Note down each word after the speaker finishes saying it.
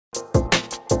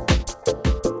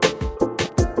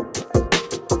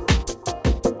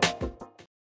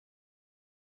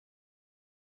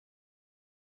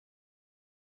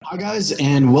Hi guys,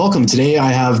 and welcome. Today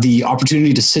I have the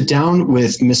opportunity to sit down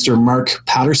with Mr. Mark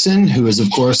Paterson, who is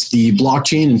of course the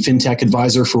blockchain and fintech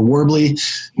advisor for Worbli.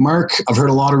 Mark, I've heard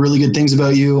a lot of really good things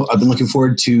about you. I've been looking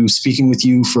forward to speaking with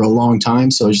you for a long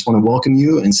time, so I just want to welcome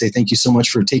you and say thank you so much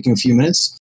for taking a few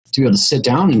minutes to be able to sit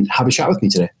down and have a chat with me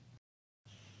today.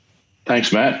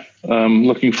 Thanks, Matt.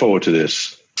 Looking forward to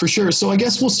this. For sure. So I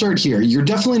guess we'll start here. You're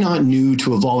definitely not new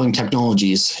to evolving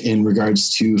technologies in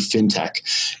regards to fintech.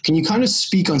 Can you kind of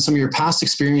speak on some of your past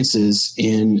experiences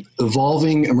in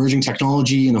evolving emerging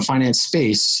technology in the finance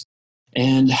space,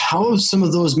 and how have some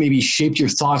of those maybe shaped your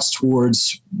thoughts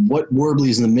towards what Worbli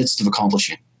is in the midst of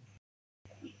accomplishing?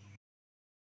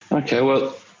 Okay,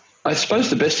 well, I suppose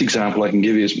the best example I can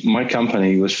give you is my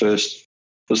company was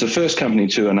the first company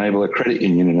to enable a credit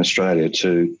union in Australia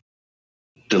to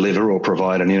deliver or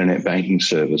provide an internet banking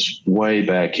service way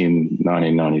back in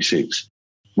 1996.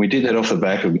 We did that off the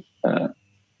back of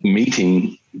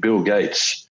meeting Bill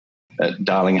Gates at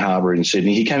Darling Harbour in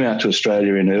Sydney. He came out to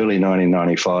Australia in early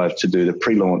 1995 to do the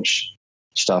pre-launch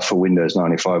stuff for Windows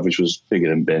 95, which was bigger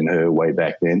than Ben-Hur way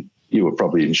back then. You were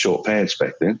probably in short pants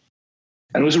back then.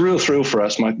 And it was a real thrill for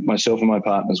us. Myself and my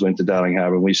partners went to Darling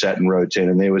Harbour and we sat in row 10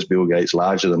 and there was Bill Gates,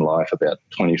 larger than life, about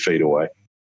 20 feet away,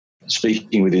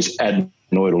 speaking with his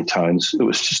adenoidal tones. It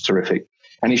was just terrific.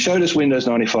 And he showed us Windows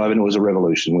 95 and it was a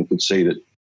revolution. We could see that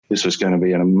this was going to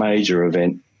be a major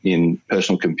event in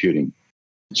personal computing.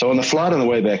 So on the flight on the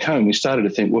way back home, we started to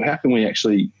think, well, how can we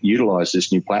actually utilize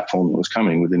this new platform that was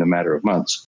coming within a matter of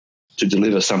months to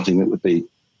deliver something that would be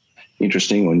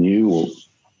interesting or new or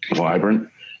vibrant?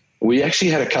 We actually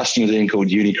had a customer then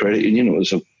called Uni Credit Union. It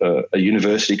was a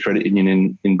university credit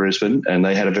union in Brisbane, and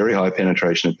they had a very high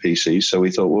penetration of PCs. So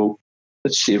we thought, well,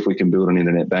 let's see if we can build an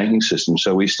internet banking system.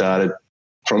 So we started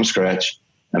from scratch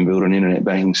and built an internet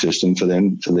banking system for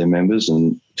them, for their members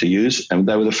and to use. And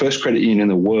they were the first credit union in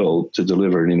the world to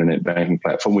deliver an internet banking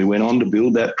platform. We went on to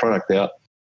build that product out,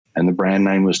 and the brand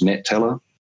name was NetTeller.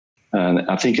 And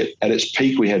I think at its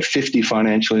peak, we had 50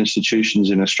 financial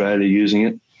institutions in Australia using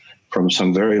it, from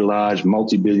some very large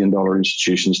multi-billion-dollar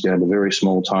institutions down to very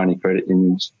small, tiny credit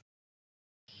unions.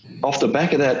 Off the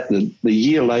back of that, the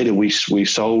year later, we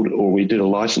sold, or we did a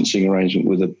licensing arrangement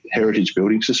with a Heritage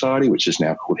Building Society, which is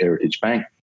now called Heritage Bank.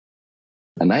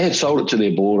 And they had sold it to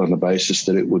their board on the basis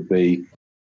that it would be,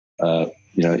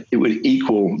 it would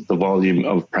equal the volume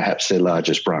of perhaps their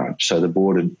largest branch. So the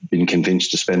board had been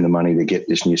convinced to spend the money to get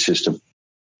this new system.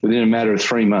 Within a matter of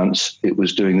 3 months, it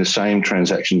was doing the same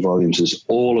transaction volumes as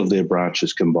all of their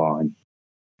branches combined.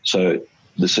 So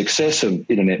the success of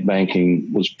internet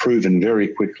banking was proven very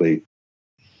quickly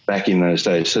back in those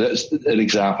days. So that's an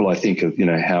example, I think, of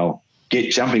how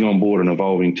jumping on board an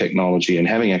evolving technology and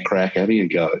having a crack, having a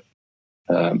go,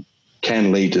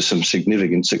 can lead to some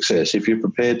significant success if you're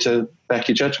prepared to back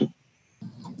your judgment.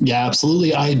 Yeah,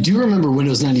 absolutely. I do remember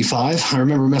Windows 95. I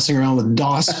remember messing around with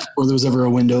DOS before there was ever a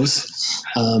Windows.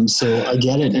 So I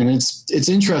get it. And it's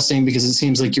interesting because it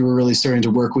seems like you were really starting to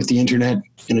work with the internet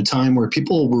in a time where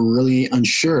people were really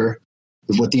unsure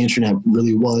of what the internet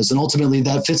really was. And ultimately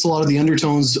that fits a lot of the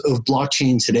undertones of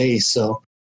blockchain today. So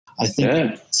I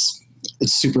think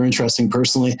it's super interesting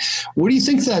personally. What do you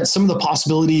think that some of the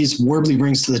possibilities Worbli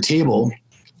brings to the table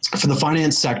for the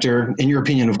finance sector, in your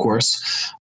opinion, of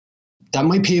course, that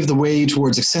might pave the way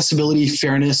towards accessibility,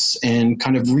 fairness, and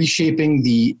kind of reshaping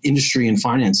the industry and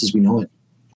finance as we know it?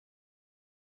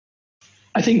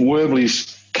 I think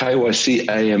Worbli's KYC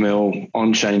AML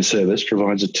on-chain service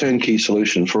provides a turnkey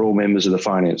solution for all members of the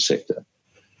finance sector.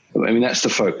 I mean, that's the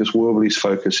focus. Worbli's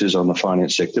focus is on the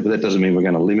finance sector, but that doesn't mean we're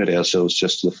going to limit ourselves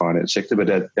just to the finance sector, but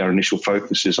our initial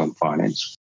focus is on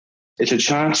finance. It's a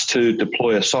chance to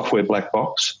deploy a software black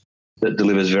box that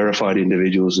delivers verified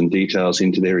individuals and details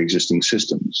into their existing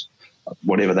systems,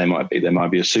 whatever they might be. They might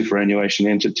be a superannuation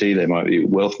entity, they might be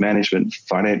wealth management,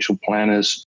 financial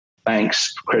planners,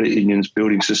 banks, credit unions,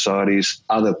 building societies,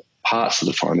 other parts of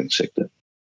the finance sector.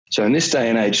 So in this day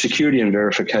and age, security and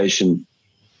verification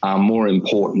are more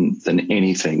important than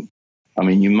anything. I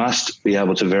mean, you must be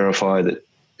able to verify that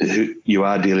you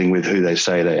are dealing with who they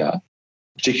say they are,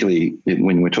 particularly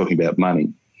when we're talking about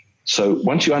money. So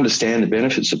once you understand the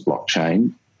benefits of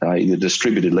blockchain, the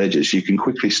distributed ledgers, you can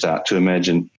quickly start to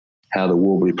imagine how the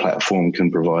Worbli platform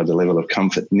can provide the level of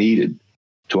comfort needed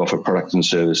to offer products and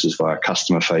services via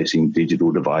customer-facing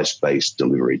digital device-based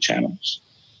delivery channels.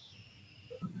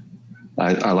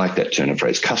 I like that turn of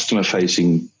phrase,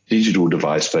 customer-facing digital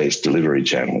device-based delivery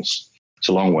channels. It's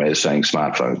a long way of saying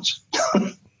smartphones.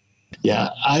 Yeah,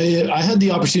 I had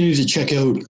the opportunity to check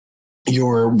out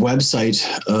your website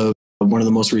of one of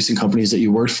the most recent companies that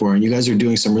you worked for, and you guys are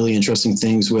doing some really interesting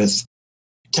things with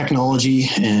technology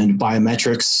and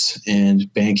biometrics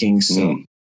and banking. So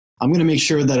I'm going to make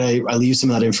sure that I leave some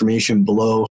of that information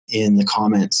below in the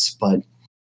comments. But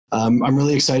I'm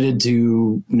really excited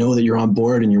to know that you're on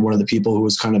board and you're one of the people who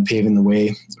was kind of paving the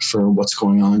way for what's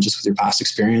going on just with your past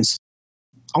experience.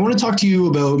 I want to talk to you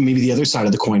about maybe the other side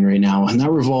of the coin right now, and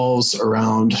that revolves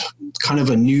around kind of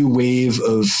a new wave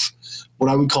of what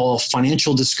I would call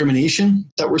financial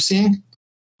discrimination that we're seeing.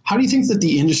 How do you think that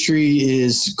the industry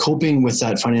is coping with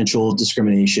that financial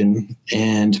discrimination,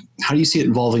 and how do you see it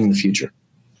evolving in the future?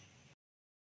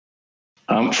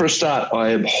 For a start,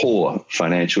 I abhor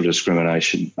financial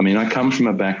discrimination. I mean, I come from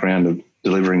a background of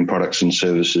delivering products and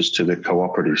services to the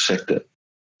cooperative sector,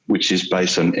 which is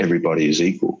based on everybody is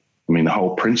equal. I mean, the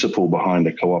whole principle behind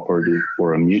a cooperative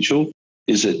or a mutual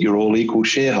is that you're all equal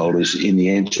shareholders in the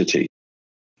entity,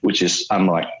 which is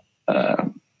unlike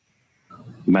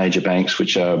major banks,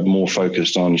 which are more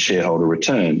focused on shareholder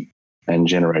return and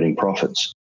generating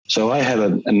profits. So I have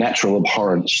a natural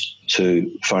abhorrence to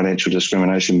financial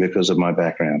discrimination because of my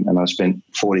background, and I spent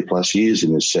 40 plus years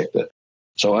in this sector.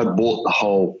 So I bought the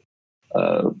whole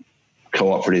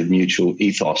cooperative mutual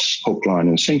ethos, hook, line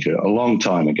and sinker, a long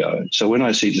time ago. So when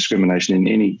I see discrimination in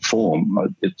any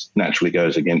form, it naturally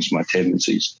goes against my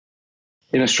tendencies.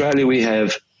 In Australia, we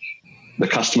have the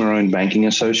Customer-Owned Banking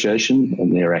Association,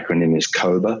 and their acronym is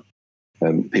COBA.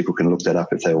 People can look that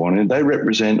up if they want. And they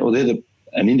represent, or they're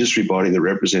an industry body that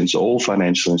represents all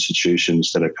financial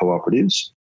institutions that are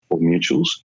cooperatives or mutuals,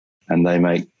 and they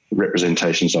make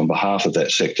representations on behalf of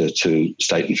that sector to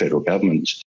state and federal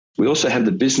governments. We also have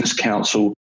the Business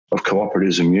Council of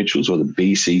Cooperatives and Mutuals, or the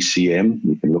BCCM.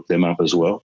 You can look them up as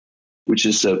well, which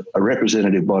is a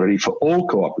representative body for all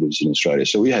cooperatives in Australia.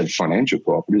 So we have financial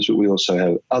cooperatives, but we also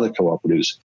have other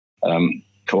cooperatives,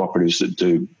 cooperatives that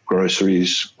do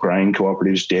groceries, grain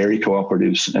cooperatives, dairy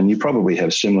cooperatives, and you probably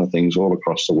have similar things all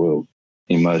across the world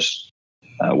in most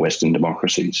Western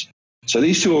democracies. So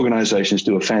these two organisations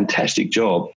do a fantastic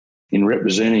job in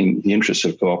representing the interests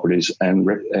of cooperatives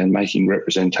and making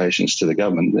representations to the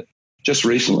government. Just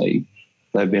recently,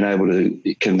 they've been able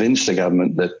to convince the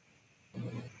government that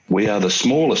we are the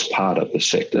smallest part of the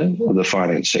sector, of the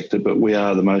finance sector, but we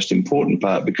are the most important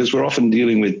part because we're often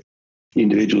dealing with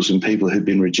individuals and people who've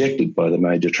been rejected by the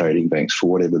major trading banks for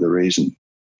whatever the reason.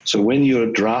 So when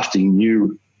you're drafting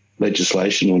new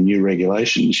legislation or new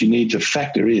regulations, you need to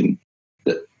factor in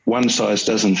that one size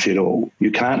doesn't fit all.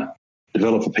 You can't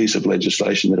develop a piece of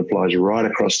legislation that applies right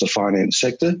across the finance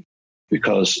sector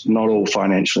because not all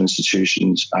financial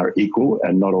institutions are equal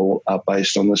and not all are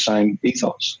based on the same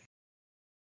ethos.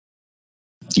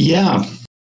 Yeah,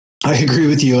 I agree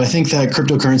with you. I think that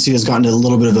cryptocurrency has gotten a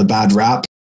little bit of a bad rap,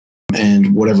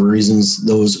 and whatever reasons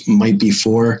those might be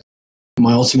for.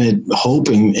 My ultimate hope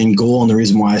and goal, and the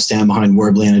reason why I stand behind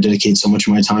Worbli and I dedicate so much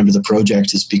of my time to the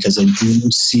project, is because I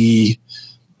do see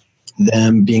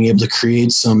them being able to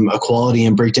create some equality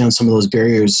and break down some of those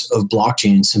barriers of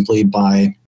blockchain simply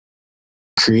by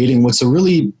creating what's a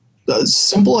really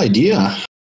simple idea.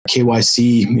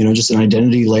 KYC, just an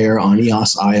identity layer on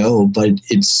EOSIO, but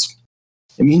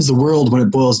it means the world when it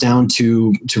boils down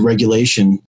to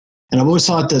regulation. And I've always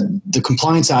thought that the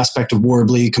compliance aspect of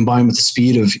Worbli combined with the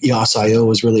speed of EOSIO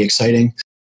was really exciting.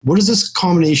 What does this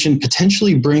combination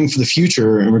potentially bring for the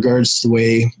future in regards to the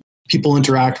way people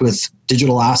interact with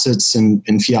digital assets and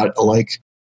fiat alike?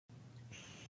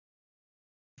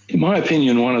 In my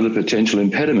opinion, one of the potential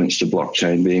impediments to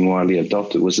blockchain being widely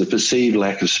adopted was the perceived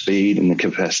lack of speed and the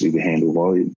capacity to handle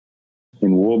volume.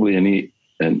 In Worbli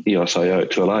and EOSIO,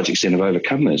 to a large extent, have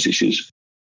overcome those issues,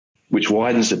 which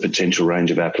widens the potential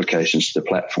range of applications to the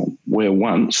platform. Where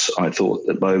once I thought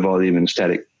that low volume and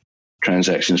static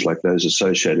transactions like those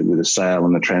associated with the sale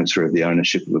and the transfer of the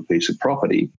ownership of a piece of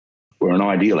property were an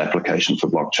ideal application for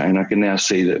blockchain, I can now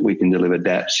see that we can deliver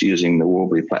dApps using the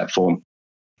Worbli platform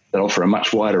that offer a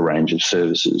much wider range of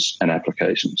services and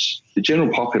applications. The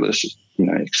general populace,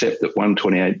 accept that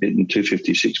 128-bit and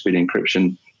 256-bit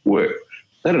encryption work.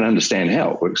 They don't understand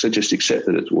how it works. They just accept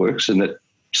that it works and that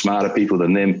smarter people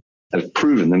than them have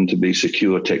proven them to be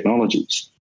secure technologies.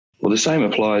 Well, the same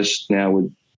applies now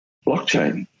with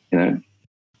blockchain. In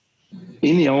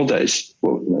the old days,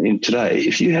 in today,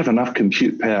 if you have enough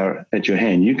compute power at your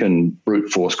hand, you can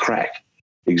brute force crack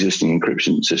existing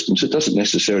encryption systems. It doesn't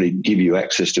necessarily give you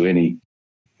access to any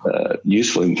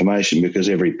useful information because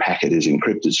every packet is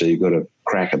encrypted, so you've got to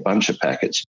crack a bunch of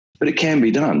packets. But it can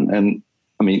be done. And,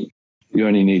 you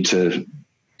only need to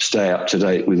stay up to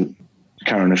date with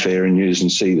current affair and news and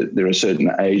see that there are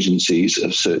certain agencies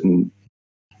of certain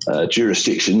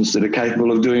jurisdictions that are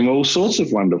capable of doing all sorts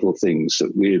of wonderful things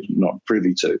that we're not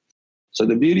privy to. So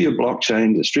the beauty of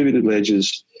blockchain, distributed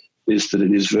ledgers, is that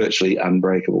it is virtually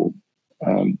unbreakable.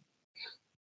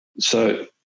 So,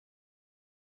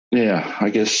 yeah, I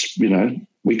guess,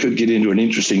 we could get into an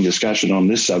interesting discussion on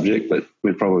this subject, but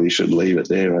we probably should leave it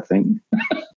there, I think.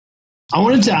 I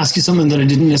wanted to ask you something that I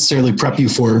didn't necessarily prep you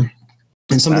for,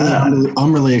 and something that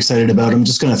I'm really excited about. I'm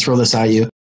just going to throw this at you.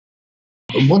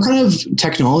 What kind of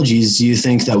technologies do you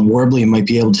think that Worbli might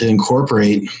be able to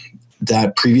incorporate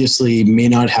that previously may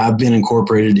not have been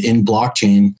incorporated in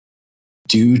blockchain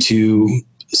due to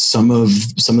some of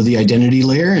the identity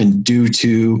layer and due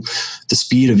to the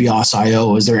speed of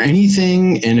EOSIO? Is there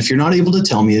anything, and if you're not able to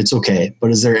tell me, it's okay,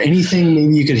 but is there anything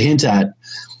maybe you could hint at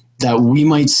that we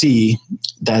might see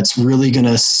that's really going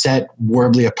to set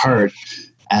Worbli apart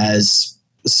as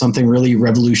something really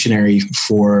revolutionary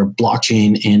for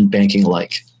blockchain and banking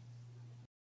alike?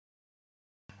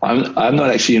 I'm not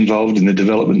actually involved in the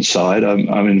development side.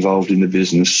 I'm involved in the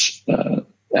business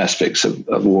aspects of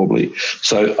Worbli.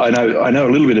 So I know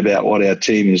a little bit about what our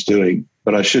team is doing,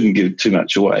 but I shouldn't give too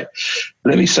much away.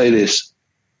 Let me say this.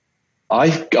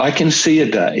 I can see a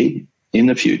day in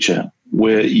the future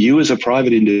where you as a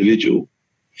private individual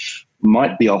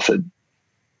might be offered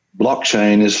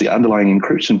blockchain as the underlying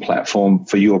encryption platform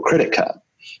for your credit card.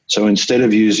 So instead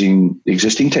of using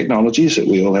existing technologies that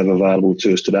we all have available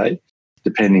to us today,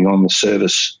 depending on the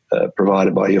service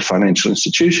provided by your financial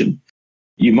institution,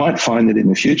 you might find that in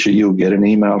the future you'll get an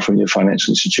email from your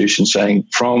financial institution saying,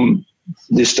 from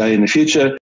this day in the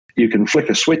future, you can flick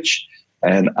a switch,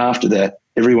 and after that,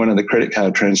 every one of the credit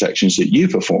card transactions that you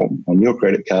perform on your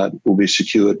credit card will be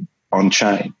secured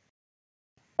on-chain.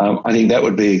 I think that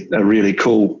would be a really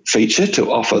cool feature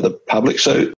to offer the public.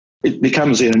 So it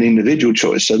becomes an individual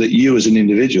choice, so that you as an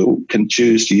individual can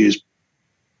choose to use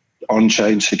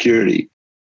on-chain security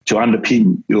to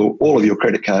underpin all of your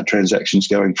credit card transactions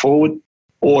going forward,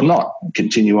 or not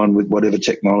continue on with whatever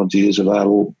technology is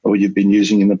available or you've been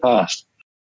using in the past.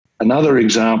 Another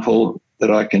example that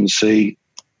I can see,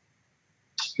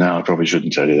 no, I probably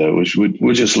shouldn't tell you that.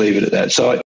 We'll just leave it at that.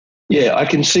 So, I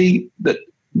can see that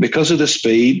because of the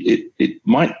speed, it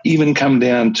might even come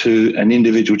down to an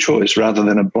individual choice rather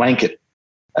than a blanket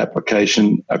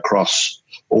application across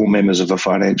all members of a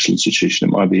financial institution.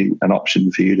 It might be an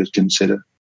option for you to consider.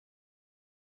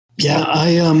 Yeah,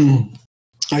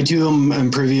 I too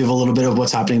am privy of a little bit of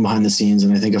what's happening behind the scenes,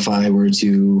 and I think if I were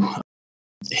to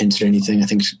hint at anything, I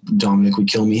think Dominic would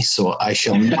kill me, so I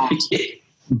shall not.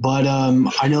 But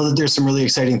I know that there's some really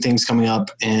exciting things coming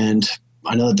up, and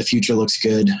I know that the future looks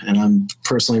good, and I'm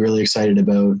personally really excited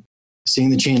about seeing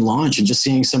the chain launch and just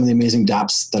seeing some of the amazing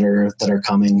dApps that are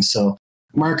coming. So,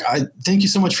 Mark, I thank you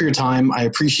so much for your time. I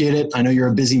appreciate it. I know you're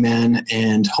a busy man,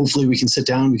 and hopefully we can sit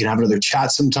down, we can have another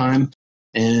chat sometime,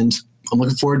 and I'm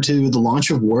looking forward to the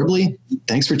launch of Worbli.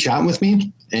 Thanks for chatting with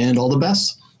me, and all the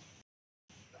best.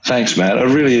 Thanks, Matt. I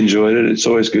really enjoyed it. It's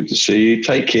always good to see you.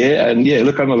 Take care. And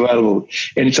look, I'm available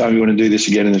anytime you want to do this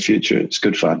again in the future. It's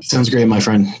good fun. Sounds great, my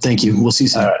friend. Thank you. We'll see you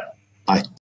soon. All right.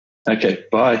 Bye. Okay.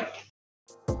 Bye.